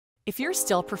If you're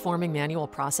still performing manual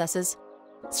processes,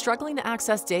 struggling to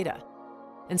access data,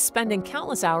 and spending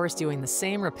countless hours doing the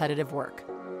same repetitive work,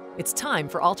 it's time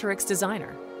for Alteryx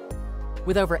Designer.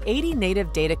 With over 80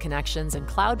 native data connections and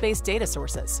cloud-based data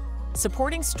sources,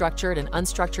 supporting structured and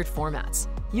unstructured formats,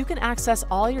 you can access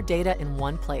all your data in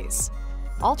one place.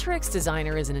 Alteryx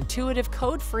Designer is an intuitive,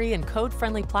 code-free and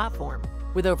code-friendly platform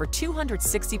with over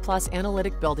 260+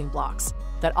 analytic building blocks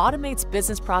that automates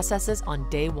business processes on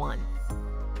day one.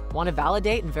 Want to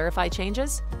validate and verify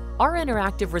changes? Our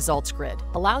interactive results grid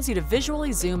allows you to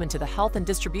visually zoom into the health and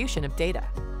distribution of data.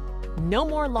 No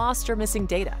more lost or missing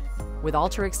data. With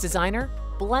Alteryx Designer,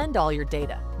 blend all your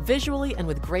data visually and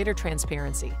with greater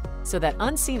transparency so that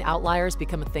unseen outliers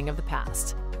become a thing of the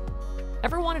past.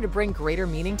 Ever wanted to bring greater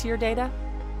meaning to your data?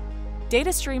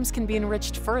 Data streams can be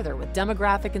enriched further with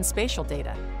demographic and spatial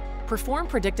data. Perform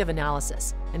predictive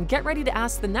analysis and get ready to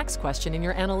ask the next question in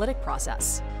your analytic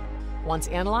process. Once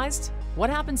analyzed, what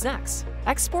happens next?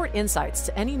 Export insights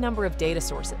to any number of data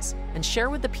sources and share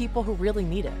with the people who really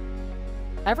need it.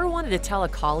 Ever wanted to tell a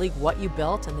colleague what you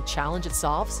built and the challenge it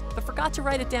solves, but forgot to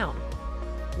write it down?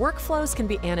 Workflows can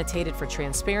be annotated for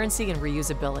transparency and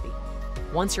reusability.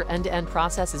 Once your end-to-end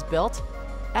process is built,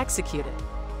 execute it,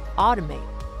 automate,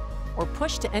 or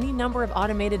push to any number of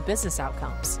automated business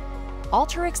outcomes.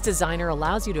 Alteryx Designer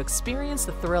allows you to experience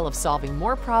the thrill of solving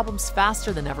more problems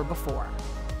faster than ever before.